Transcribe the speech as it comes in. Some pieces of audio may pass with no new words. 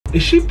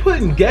Is she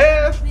putting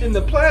gas in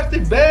the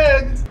plastic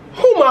bag?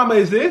 Who mama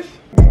is this?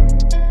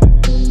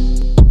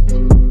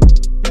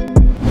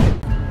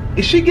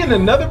 Is she getting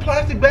another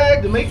plastic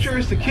bag to make sure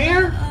it's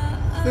secure?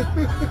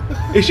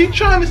 Is she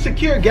trying to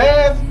secure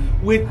gas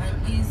with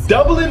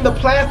doubling the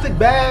plastic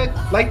bag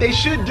like they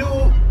should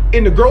do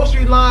in the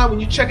grocery line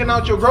when you're checking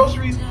out your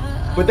groceries,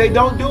 but they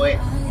don't do it?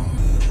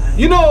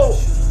 You know,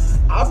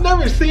 I've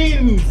never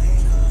seen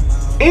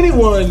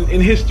anyone in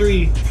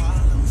history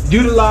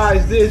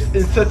utilize this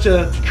in such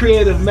a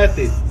creative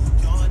method.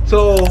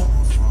 So,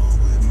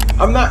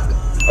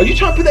 are you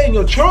trying to put that in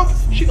your trunk?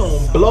 She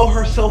gonna blow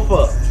herself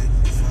up.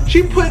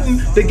 She putting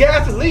the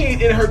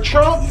gasoline in her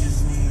trunk.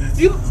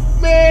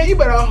 Man, you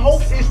better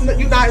hope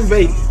you're not in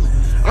Vegas.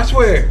 I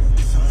swear.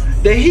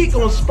 The heat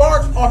gonna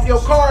spark off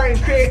your car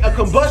and create a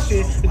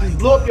combustion and just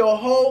blow up your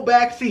whole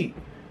back seat.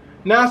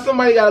 Now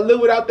somebody gotta live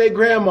without their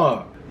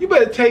grandma. You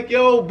better take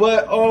your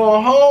butt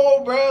on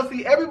home, bro.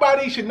 See,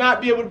 everybody should not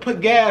be able to put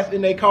gas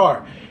in their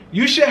car.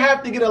 You should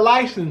have to get a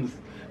license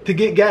to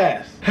get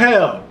gas.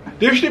 Hell,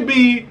 there should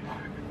be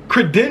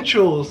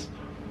credentials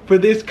for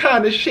this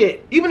kind of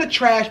shit. Even a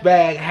trash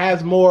bag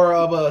has more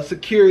of a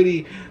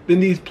security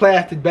than these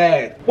plastic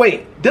bags.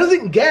 Wait,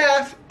 doesn't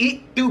gas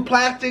eat through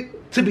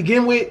plastic to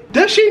begin with?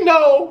 Does she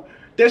know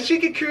that she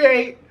could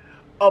create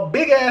a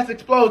big ass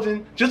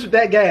explosion just with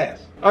that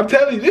gas? I'm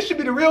telling you, this should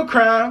be the real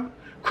crime.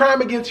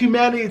 Crime against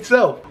humanity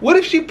itself. What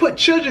if she put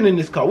children in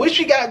this car? What if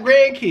she got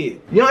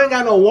grandkids? You ain't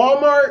got no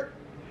Walmart.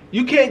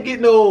 You can't get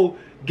no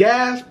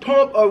gas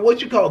pump or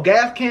what you call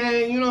gas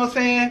can, you know what I'm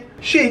saying?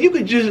 Shit, you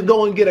could just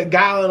go and get a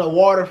gallon of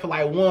water for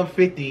like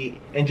 $1.50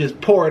 and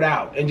just pour it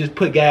out and just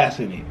put gas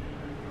in it.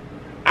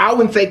 I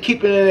wouldn't say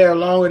keeping it in there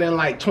longer than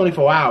like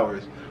 24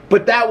 hours,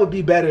 but that would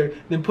be better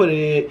than putting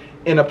it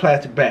in a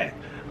plastic bag.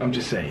 I'm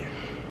just saying.